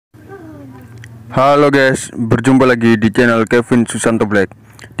Halo guys, berjumpa lagi di channel Kevin SusantoBlack.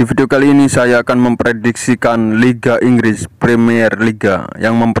 Di video kali ini saya akan memprediksikan Liga Inggris Premier Liga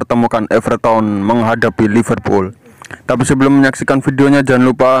yang mempertemukan Everton menghadapi Liverpool. Tapi sebelum menyaksikan videonya,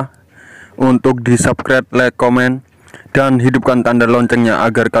 jangan lupa untuk di subscribe, like, komen, dan hidupkan tanda loncengnya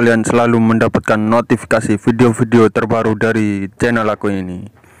agar kalian selalu mendapatkan notifikasi video-video terbaru dari channel aku ini.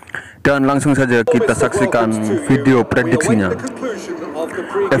 Dan langsung saja kita saksikan video prediksinya.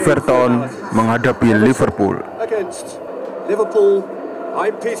 Everton menghadapi Liverpool. Against Liverpool,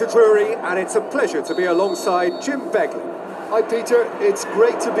 I'm Peter Drury, and it's a pleasure to be alongside Jim Begley. Hi Peter, it's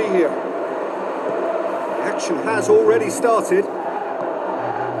great to be here. The action has already started.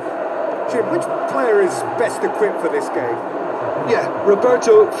 Jim, which player is best equipped for this game? Yeah,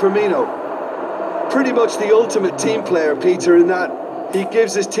 Roberto Firmino. Pretty much the ultimate team player, Peter, in that he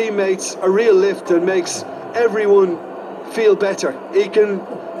gives his teammates a real lift and makes everyone feel better. He can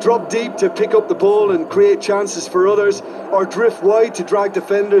drop deep to pick up the ball and create chances for others, or drift wide to drag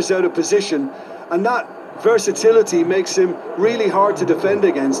defenders out of position, and that versatility makes him really hard to defend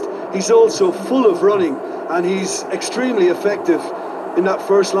against. He's also full of running, and he's extremely effective in that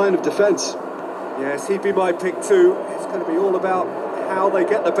first line of defence. Yes, he'd be my pick too. It's going to be all about how they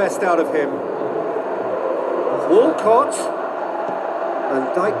get the best out of him. Walcott,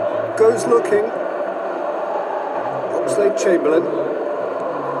 and Dyke goes looking. Oxlade-Chamberlain,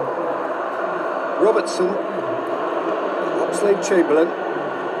 Robertson, Oxlade-Chamberlain,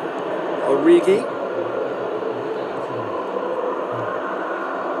 Origi,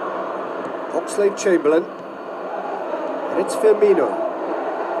 Oxlade-Chamberlain, and it's Firmino,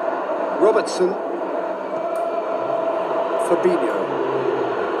 Robertson, Fabinho,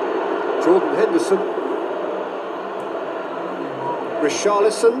 Jordan Henderson,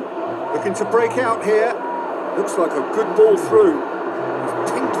 Richarlison, looking to break out here. Looks like a good ball through.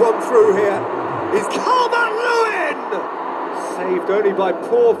 He's pinged one through here. It's Calvert-Lewin! Saved only by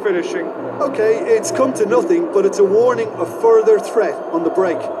poor finishing. Okay, it's come to nothing, but it's a warning of further threat on the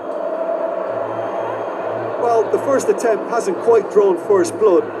break. Well, the first attempt hasn't quite drawn first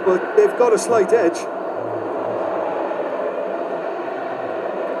blood, but they've got a slight edge.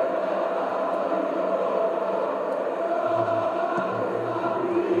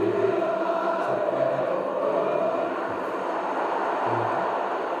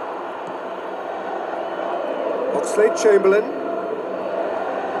 Oxlade-Chamberlain,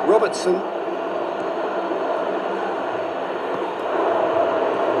 Robertson,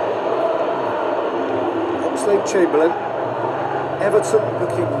 Oxlade-Chamberlain, Everton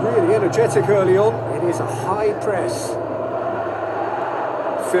looking really energetic early on. It is a high press.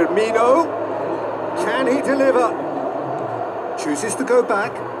 Firmino, can he deliver? Chooses to go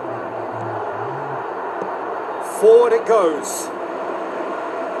back. Forward it goes.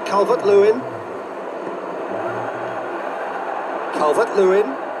 Calvert-Lewin. Calvert-Lewin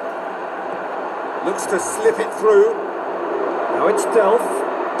looks to slip it through. Now it's Delph.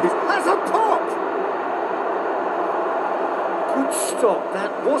 He has a pop! Good stop.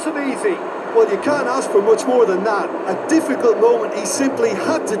 That wasn't easy. Well, you can't ask for much more than that. A difficult moment he simply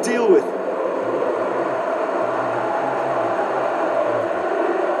had to deal with.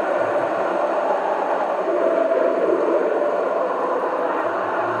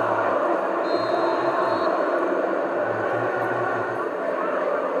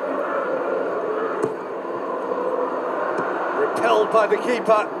 Held by the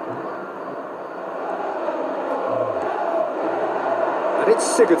keeper. And it's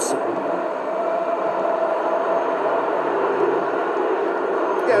Sigurdsson.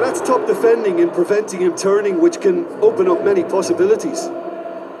 Yeah, that's top defending and preventing him turning, which can open up many possibilities.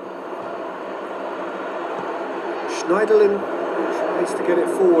 Schneiderlin tries to get it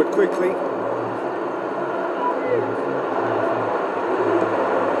forward quickly.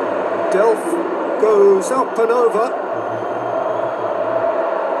 Delph goes up and over.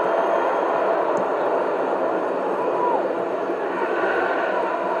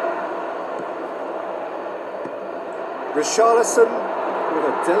 Richarlison with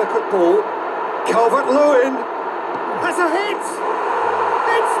a delicate ball. Calvert-Lewin has a hit!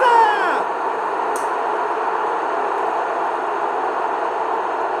 It's there!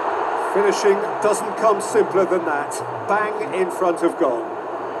 Finishing doesn't come simpler than that. Bang in front of goal.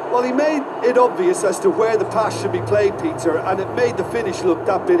 Well, he made it obvious as to where the pass should be played, Peter, and it made the finish look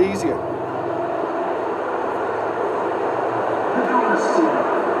that bit easier.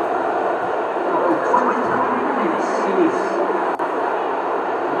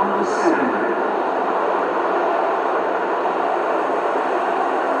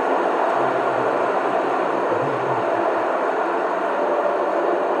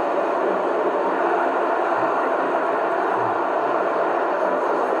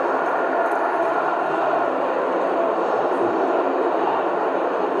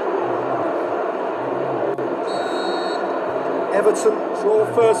 Everton draw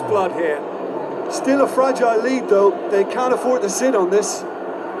first blood here. Still a fragile lead though, they can't afford to sit on this.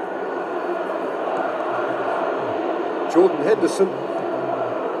 Jordan Henderson.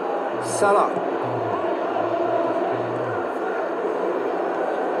 Salah.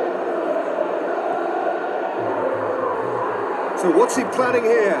 So what's he planning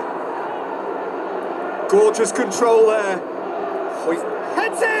here? Gorgeous control there.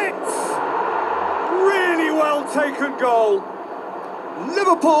 Heads it! Really well taken goal.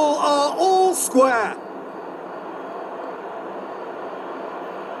 Liverpool are all square.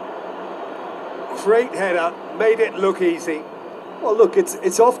 Great header, made it look easy. Well look,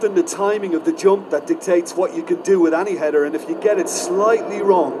 it's often the timing of the jump that dictates what you can do with any header, and if you get it slightly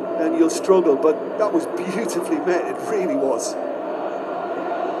wrong, then you'll struggle, but that was beautifully met, it really was.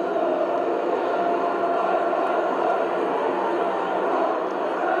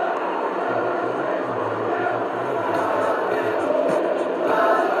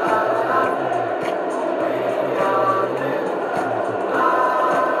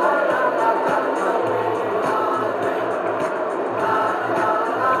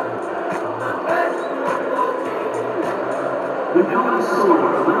 The goal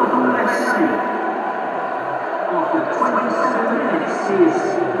scorer for Liverpool FC after 27 minutes is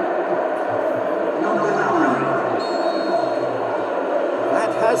number 9.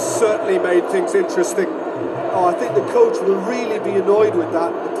 That has certainly made things interesting. Oh, I think the coach will really be annoyed with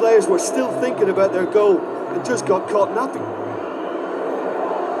that. The players were still thinking about their goal and just got caught napping.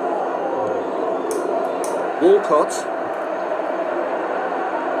 Walcott.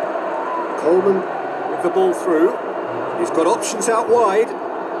 Coleman with the ball through. He's got options out wide.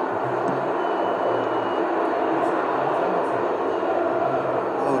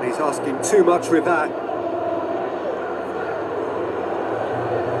 Oh, and he's asking too much with that.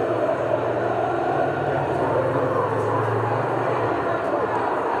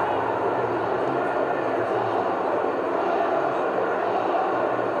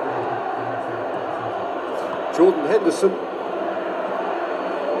 Jordan Henderson.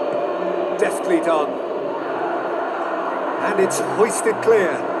 Deftly done. And it's hoisted clear.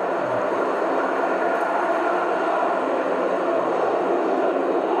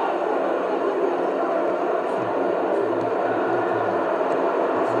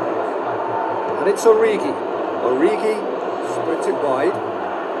 And it's Origi. Origi spreads it wide.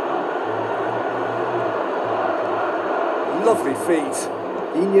 Lovely feet.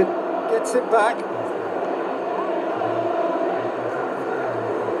 Inian gets it back.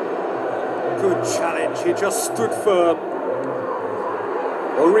 Good challenge, he just stood firm.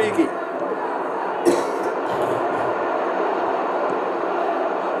 Origi.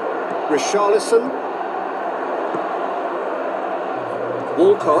 Richarlison.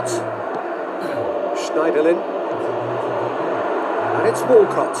 Walcott. Schneiderlin. And it's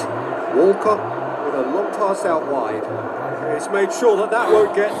Walcott. Walcott with a long pass out wide. He's made sure that that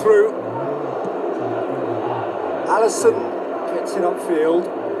won't get through. Alisson gets it upfield.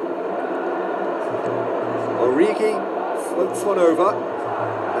 Origi floats one over.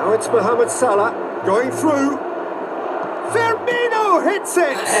 Now it's Mohamed Salah going through. Firmino hits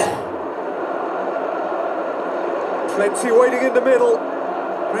it! Plenty waiting in the middle.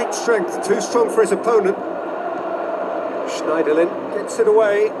 Great strength, too strong for his opponent. Schneiderlin gets it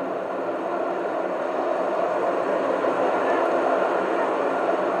away.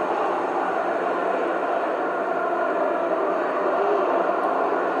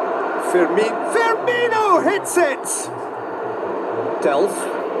 Firmino hits it! Delph.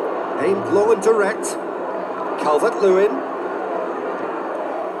 Aimed long and direct. Calvert-Lewin.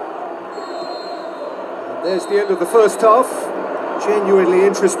 There's the end of the first half. Genuinely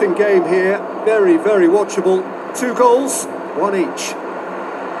interesting game here. Very, very watchable. 2 goals, 1 each.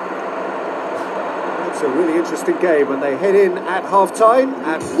 It's a really interesting game, and they head in at half-time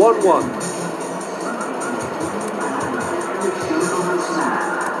at 1-1.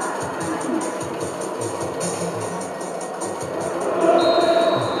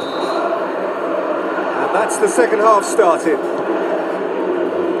 That's the second half started.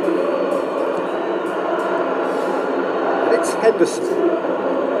 And it's Henderson.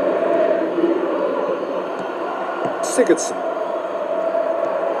 Sigurdsson.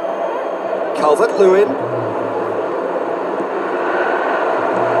 Calvert-Lewin.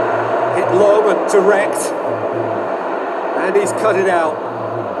 Hit long and direct. And he's cut it out.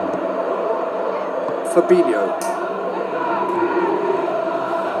 Fabinho.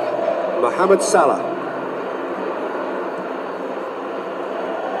 Mohamed Salah.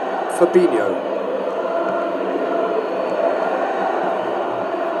 Fabinho.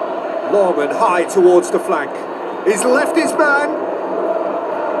 Long and high towards the flank. He's left his man.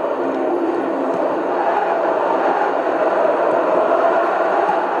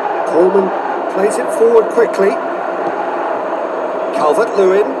 Coleman plays it forward quickly.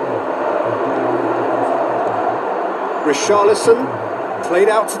 Calvert-Lewin. Richarlison played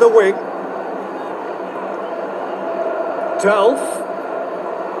out to the wing. Delph.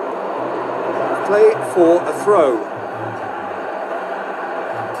 Play for a throw.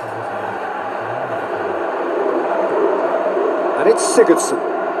 And it's Sigurdsson.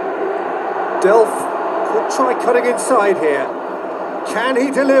 Delph could try cutting inside here. Can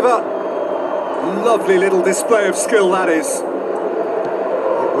he deliver? Lovely little display of skill that is.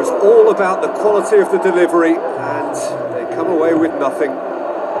 It was all about the quality of the delivery, and they come away with nothing.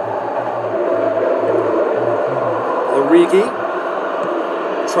 Origi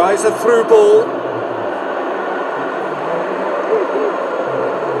tries a through ball.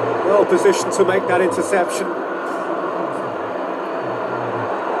 Well positioned to make that interception.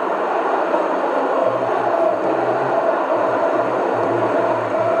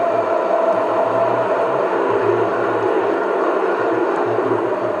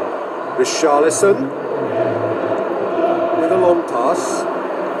 Richarlison with a long pass.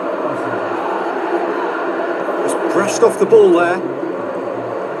 Just brushed off the ball there.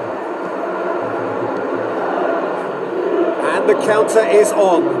 And the counter is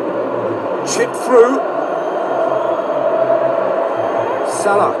on. Chip through.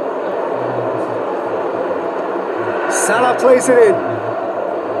 Salah. Salah plays it in.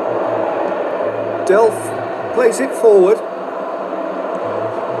 Delph plays it forward.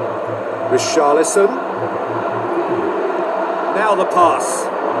 Richarlison. Now the pass.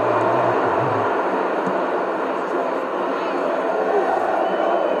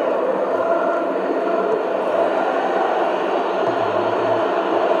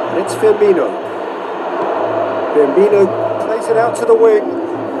 And it's Firmino. Firmino plays it out to the wing.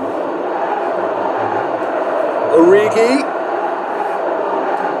 Origi.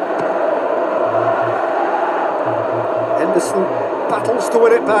 Henderson battles to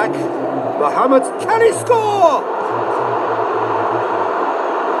win it back. Mohamed, can he score?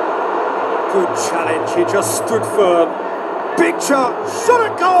 Good challenge, he just stood firm. Big chance, shot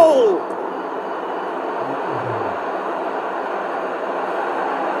at goal!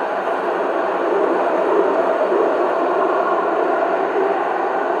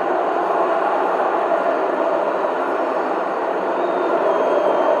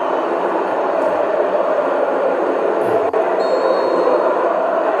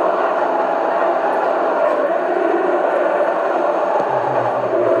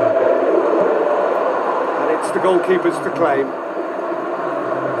 The goalkeepers to claim.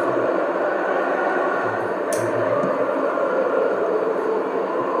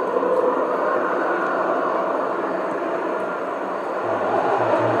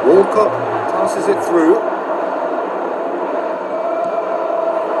 Walcott passes it through.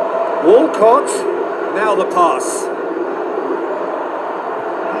 Walcott, now the pass.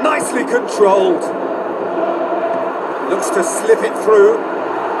 Nicely controlled. Looks to slip it through.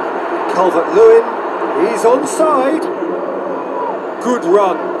 Calvert-Lewin. He's onside. Good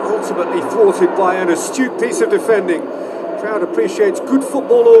run, ultimately thwarted by an astute piece of defending. Crowd appreciates good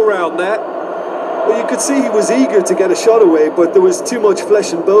football all round there. Well, you could see he was eager to get a shot away, but there was too much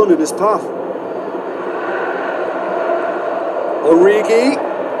flesh and bone in his path. Origi.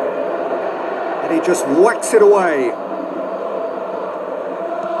 And he just whacks it away.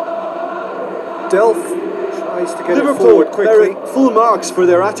 Delph tries to get it forward quickly. Full marks for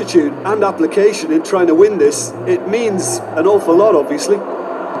their attitude and application in trying to win this. It means an awful lot, obviously.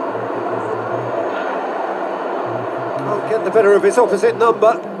 Can't get the better of his opposite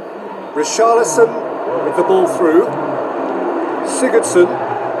number. Richarlison with the ball through. Sigurdsson.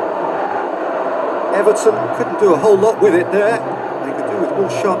 Everton couldn't do a whole lot with it there. They could do with more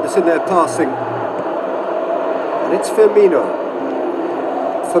sharpness in their passing. And it's Fabinho.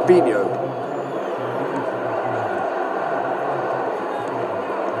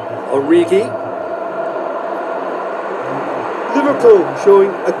 Origi. Liverpool showing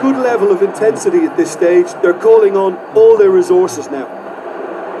a good level of intensity at this stage. They're calling on all their resources now.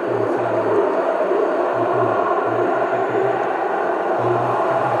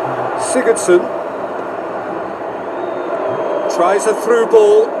 Sigurdsson tries a through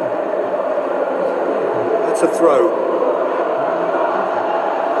ball. That's a throw.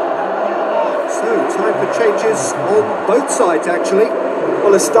 So, time for changes on both sides, actually.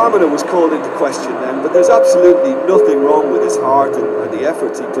 Well, his stamina was called into question then, but there's absolutely nothing wrong with his heart and the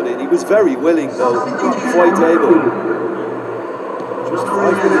efforts he put in. He was very willing, though, quite able. Just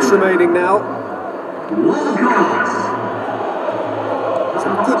 5 minutes remaining now.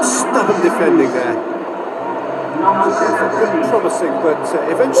 Some good stubborn defending there. Good promising, but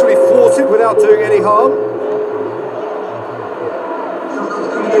eventually thwarted without doing any harm.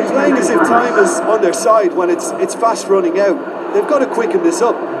 They're playing as if time is on their side when it's fast running out. They've got to quicken this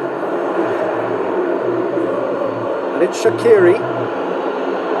up. And it's Shaqiri.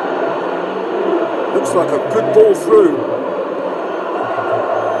 Looks like a good ball through.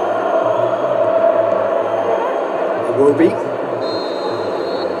 Iwobi.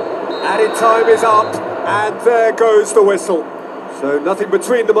 Added time is up, and there goes the whistle. So nothing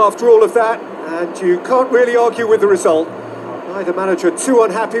between them after all of that, and you can't really argue with the result. Neither manager too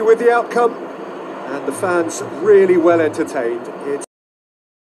unhappy with the outcome, and the fans really well entertained.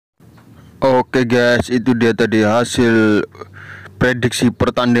 Oke guys, itu dia tadi hasil prediksi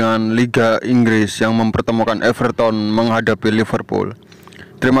pertandingan Liga Inggris yang mempertemukan Everton menghadapi Liverpool.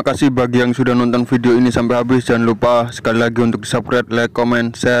 Terima kasih bagi yang sudah nonton video ini sampai habis. Jangan lupa sekali lagi untuk subscribe, like,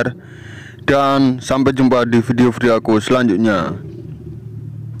 comment, share. Dan sampai jumpa di video-video aku selanjutnya.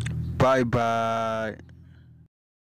 Bye-bye.